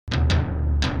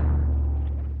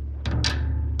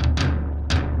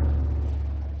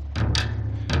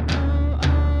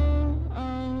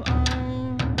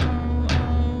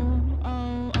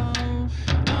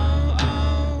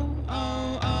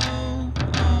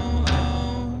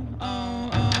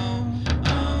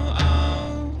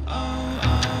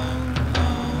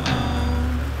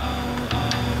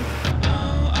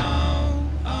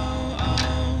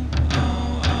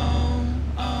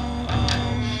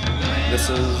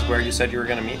is where you said you were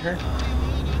going to meet her?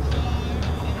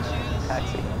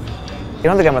 Taxi. You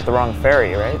don't think I'm at the wrong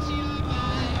ferry, right?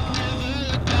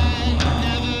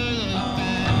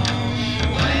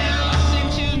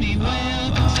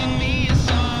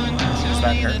 Is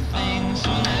that her?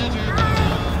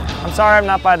 I'm sorry I'm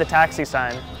not by the taxi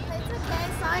sign. It's okay, I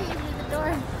saw you through the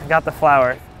door. I got the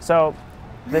flower. So,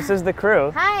 this is the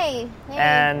crew. Hi. Hey.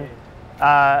 And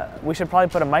we should probably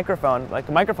put a microphone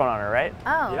on her, right?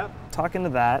 Oh. Yep. Talking to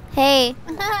that. Hey.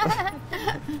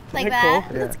 Like that?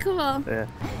 Cool? That's cool. Yeah.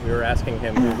 We were asking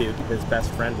him who his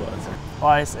best friend was.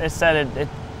 Well, it said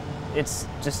it's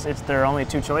there are only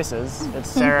two choices. It's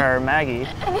Sarah or Maggie.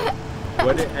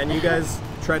 And you guys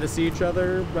try to see each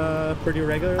other pretty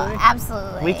regularly?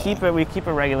 Absolutely. We keep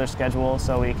a regular schedule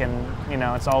so we can,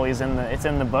 it's always in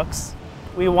the books.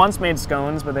 We once made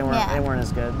scones, but they weren't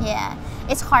as good. Yeah.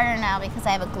 It's harder now because I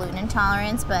have a gluten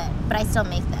intolerance, but I still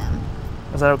make them.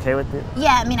 Is that okay with you?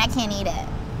 Yeah, I mean, I can't eat it,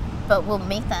 but we'll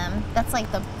make them. That's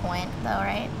like the point, though,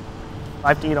 right? I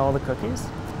have to eat all the cookies?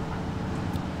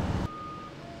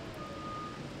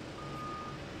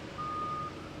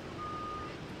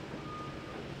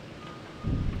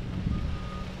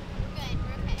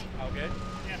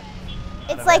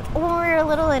 It's like when we were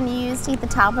little and you used to eat the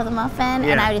top of the muffin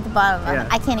and I would eat the bottom of the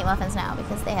muffin. I can't eat muffins now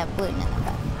because they have gluten in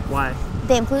them. Why?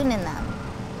 They have gluten in them.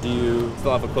 Do you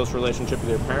still have a close relationship with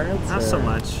your parents? Not so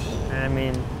much. I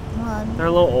mean, Well, they're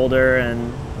a little older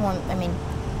and... well, I mean,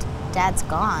 Dad's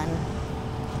gone.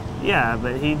 Yeah,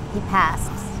 but he... He passed.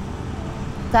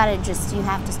 You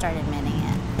have to start admitting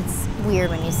it. It's weird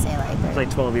when you say like It was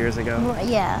like 12 years ago.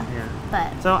 Yeah.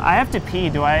 But. So I have to pee.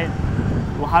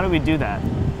 Well, how do we do that?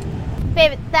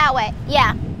 Babe, that way.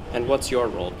 Yeah. And what's your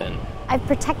role been? I've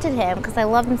protected him because I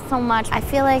love him so much. I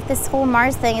feel like this whole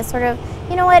Mars thing is sort of,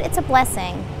 you know what? It's a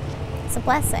blessing. It's a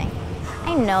blessing.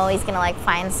 I know he's gonna like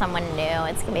find someone new.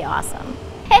 It's gonna be awesome.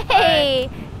 Hey,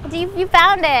 you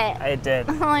found it. I did.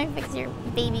 Let me fix your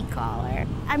baby collar.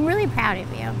 I'm really proud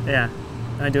of you. Yeah.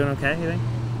 Am I doing okay, you think?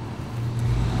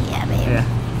 Yeah, babe. Yeah.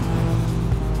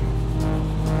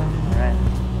 All right.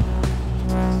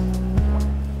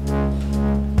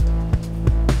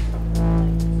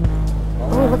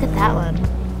 Oh, look at that one.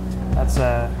 That's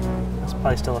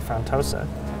probably still a Frontosa.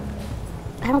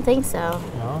 I don't think so.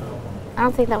 No? I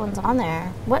don't think that one's on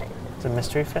there. What? It's a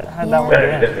mystery fit? How'd that one Attention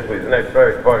get in? district, please. The next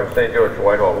ferry departing St. George to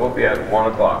Whitehall will be at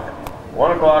 1 o'clock.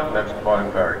 1 o'clock, next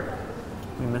departing ferry.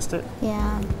 You missed it?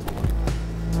 Yeah.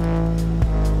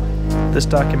 This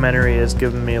documentary has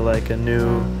given me like a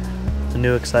new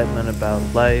excitement about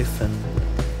life and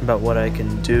about what I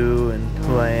can do and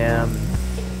who I am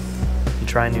and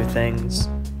try new things.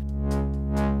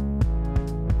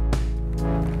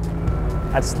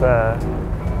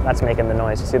 That's making the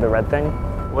noise. You see the red thing?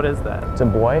 What is that? It's a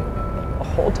buoy. A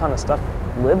whole ton of stuff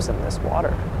lives in this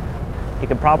water. You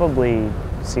could probably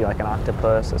see like an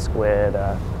octopus, a squid,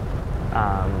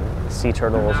 sea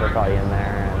turtles are probably in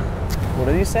there. And what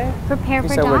did you say? Prepare You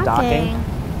for said we're docking? docking.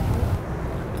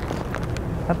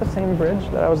 Is that the same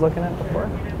bridge that I was looking at before?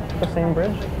 The same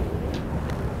bridge?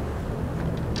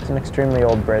 It's an extremely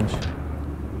old bridge.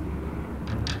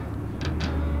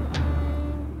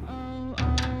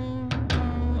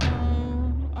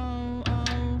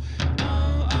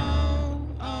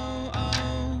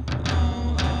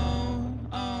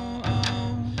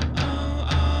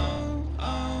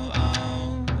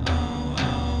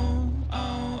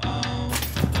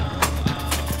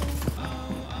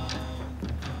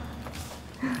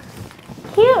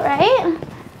 Cute, right?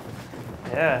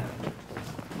 Yeah.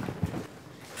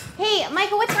 Hey,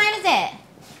 Micah, what time is it? I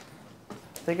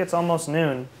think it's almost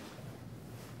noon.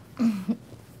 Okay.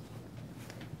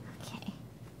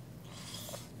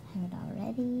 Have it all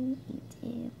ready.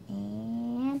 YouTube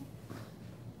and.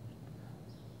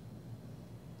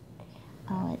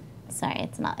 Oh, sorry,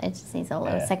 it's not. It just needs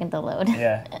a second to load.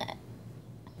 Yeah.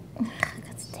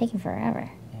 It's taking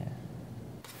forever.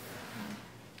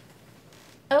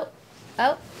 Yeah.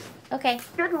 Oh, okay.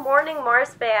 Good morning,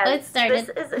 Mars fans. It started.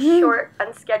 This is a short,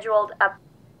 unscheduled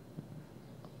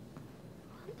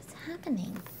What's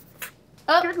happening?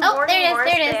 Oh, Good morning, there Mars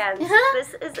it is. fans.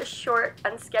 This is a short,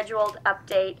 unscheduled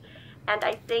update, and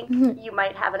I think you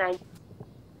might have an idea.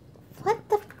 What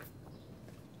the?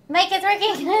 Mike, it's working.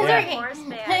 It's working. Mars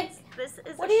fans, this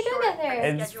is What a are you doing short, out there?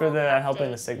 It's for the unscheduled helping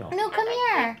update, the signal. No, come and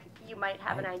I here. think you might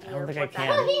have an idea don't of think I what can.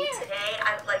 that Come means. here. Today,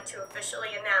 I would like to officially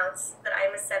announce that I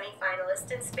am a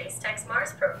semi-finalist in Space Tech's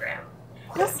Mars program.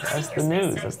 That's the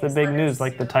news. That's the big news.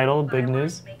 Like the title, big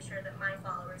news. Make sure that my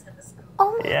followers have the scoop.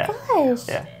 Oh my Yeah. gosh.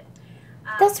 Yeah.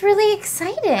 That's really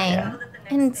exciting Yeah.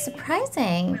 and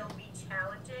surprising. Will be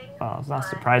challenging. Well, it's not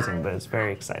surprising, but it's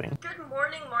very exciting. Good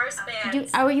morning, Morris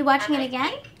bands. Are you watching and it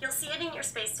again? You'll see it in your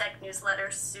Space Tech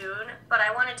newsletter soon, but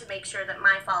I wanted to make sure that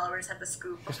my followers had the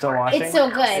scoop. You're still watching? It's so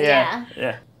good, yeah.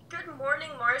 Yeah. Good morning,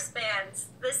 Morris bands.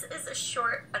 This is a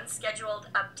short, unscheduled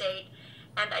update,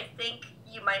 and I think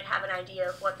you might have an idea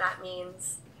of what that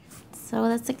means. So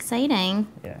that's exciting.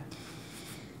 Yeah.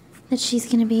 That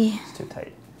she's gonna be. It's too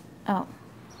tight. Oh.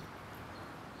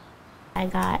 I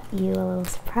got you a little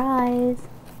surprise.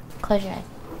 Close your eyes.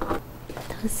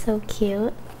 That was so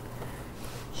cute.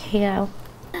 Here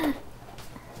you go.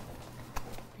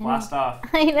 Blast off.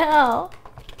 I know.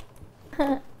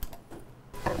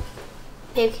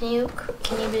 Babe, can you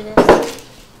do this?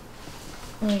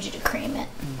 I need you to cream it.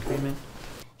 Cream it.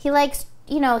 He likes,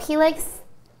 he likes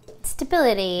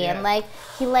stability and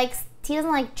he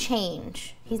doesn't like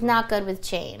change. He's not good with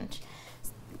change.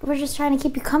 We're just trying to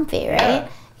keep you comfy, right?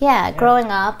 Yeah,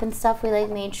 growing up and stuff, we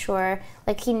made sure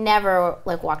he never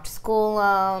walked to school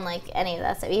alone, any of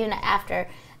that stuff. Even after,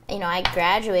 I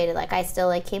graduated, I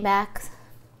still came back.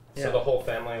 Yeah. So the whole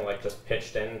family just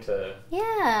pitched in to.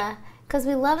 Yeah, because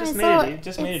we love him.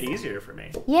 Just made it easier for me.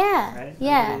 Yeah, right?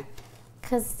 yeah,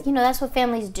 because that's what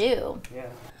families do. Yeah.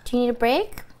 Do you need a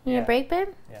break? You need a break,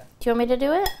 babe? Yeah. Do you want me to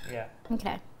do it? Yeah.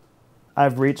 Okay.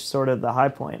 I've reached sort of the high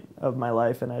point of my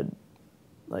life, and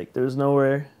there's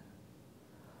nowhere.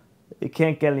 It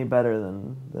can't get any better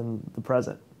than the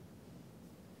present.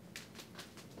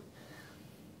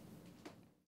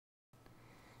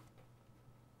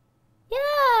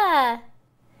 Yeah. I'm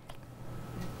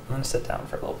gonna sit down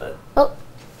for a little bit. Oh.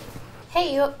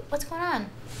 Hey, what's going on?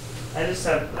 I'm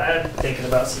thinking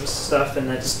about some stuff,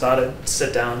 and I just thought I'd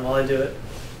sit down while I do it.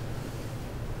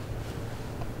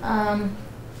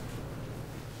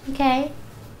 Okay.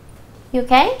 You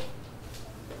okay?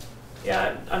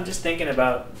 Yeah, I'm just thinking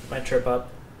about my trip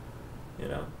up,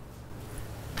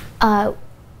 to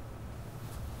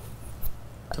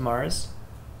Mars.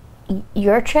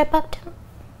 Your trip up to...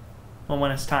 Well, when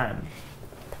it's time.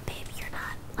 But babe, you're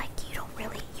not,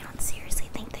 you don't seriously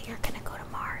think that you're gonna go to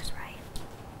Mars, right?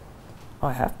 Oh,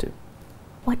 I have to.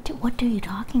 What are you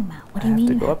talking about? What do you mean?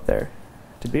 I have to go up there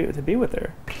to be with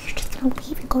her. But you're just gonna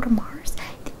leave and go to Mars?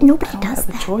 Nobody does that. I don't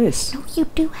have a choice. No, you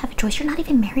do have a choice. You're not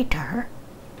even married to her.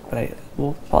 But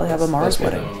we'll probably have a Mars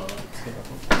wedding.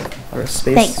 Or a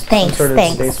space. Thanks.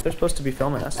 Space. They're supposed to be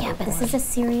filming us. Yeah, but this is a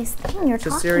serious thing you're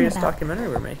talking about. It's a serious documentary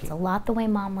we're making. It's a lot the way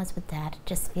Mom was with Dad. It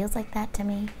just feels like that to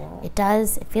me. Wow. It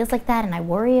does. It feels like that, and I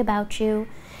worry about you.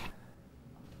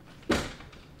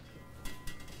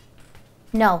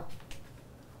 No.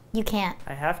 You can't.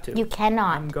 I have to. You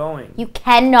cannot. I'm going. You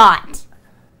cannot.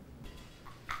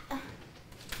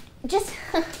 Just...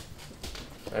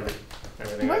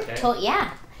 Everything okay?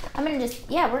 Yeah. I'm gonna just...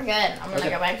 Yeah, we're good. I'm gonna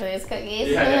go back to these cookies.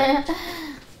 Yeah.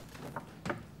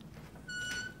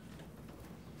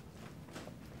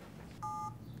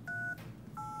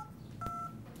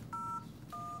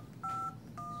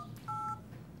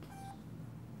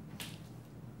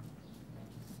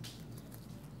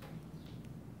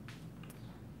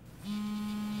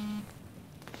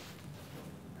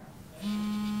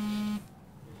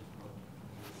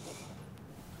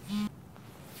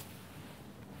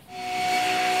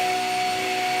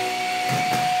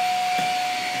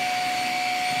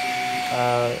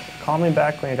 Call me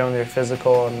back when you're done with your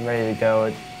physical and ready to go.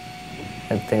 I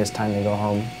think it's time to go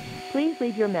home. Please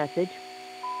leave your message.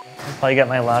 I'll probably get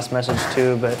my last message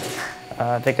too, but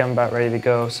I think I'm about ready to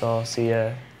go, so I'll see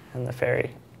you in the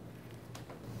ferry.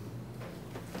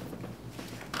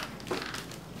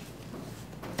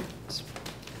 It's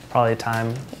probably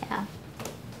time. Yeah.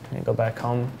 to go back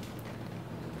home.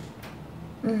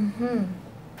 Mm-hmm.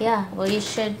 Yeah, well, you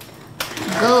should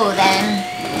go then.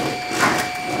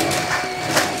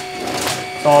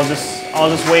 So I'll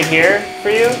just wait here for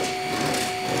you?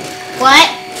 What?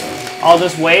 I'll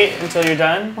just wait until you're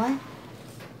done? What?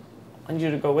 I need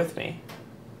you to go with me.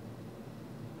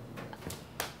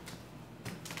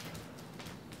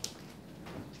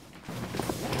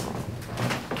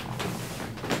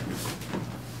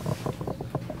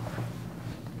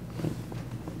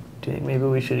 Do you think maybe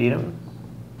we should eat them?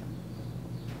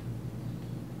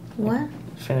 What?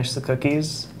 Finish the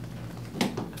cookies?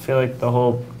 I feel like the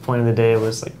whole point of the day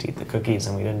was like to eat the cookies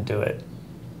and we didn't do it.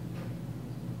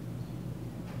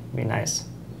 It'd be nice.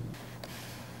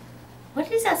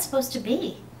 What is that supposed to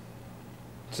be?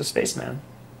 It's a spaceman.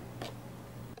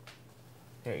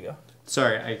 Here you go.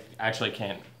 Sorry, I actually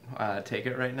can't take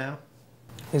it right now.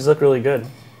 These look really good.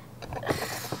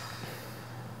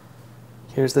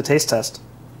 Here's the taste test.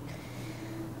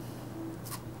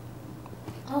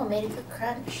 Oh, made a good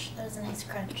crunch. That was a nice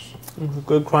crunch.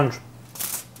 Good crunch.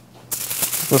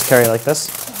 Let's carry like this.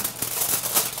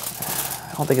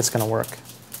 don't think it's gonna work.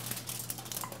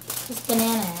 Just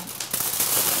banana it.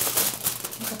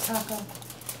 Like a taco.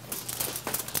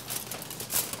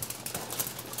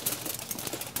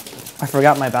 I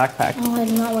forgot my backpack. Oh,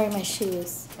 I'm not wearing my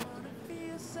shoes.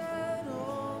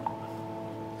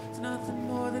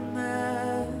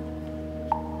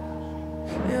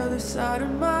 The other side of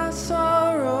my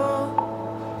sorrow,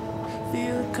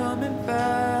 feel it coming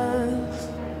fast.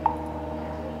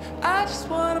 I just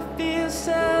wanna feel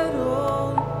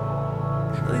settled.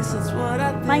 At least that's what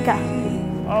I think. Micah.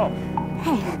 Oh,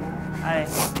 Hey,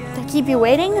 hi. did I keep you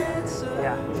waiting?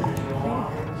 Yeah.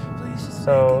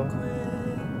 So,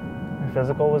 your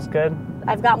physical was good?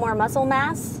 I've got more muscle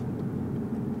mass,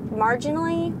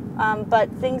 marginally, but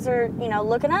things are,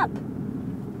 looking up.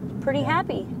 Pretty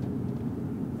happy,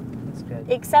 That's good.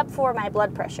 except for my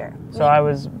blood pressure. So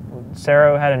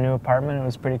Sarah had a new apartment. It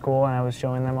was pretty cool, and I was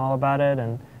showing them all about it.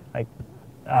 And like,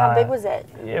 How big was it?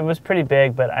 It was pretty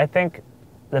big, but I think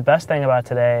the best thing about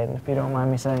today, and if you don't mind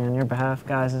me saying on your behalf,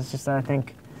 guys, is just that I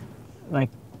think, like,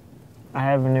 I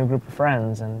have a new group of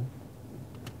friends, and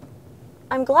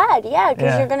I'm glad, yeah,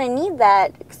 because Yeah. you're going to need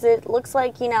that, because it looks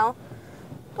like,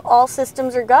 all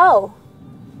systems are go.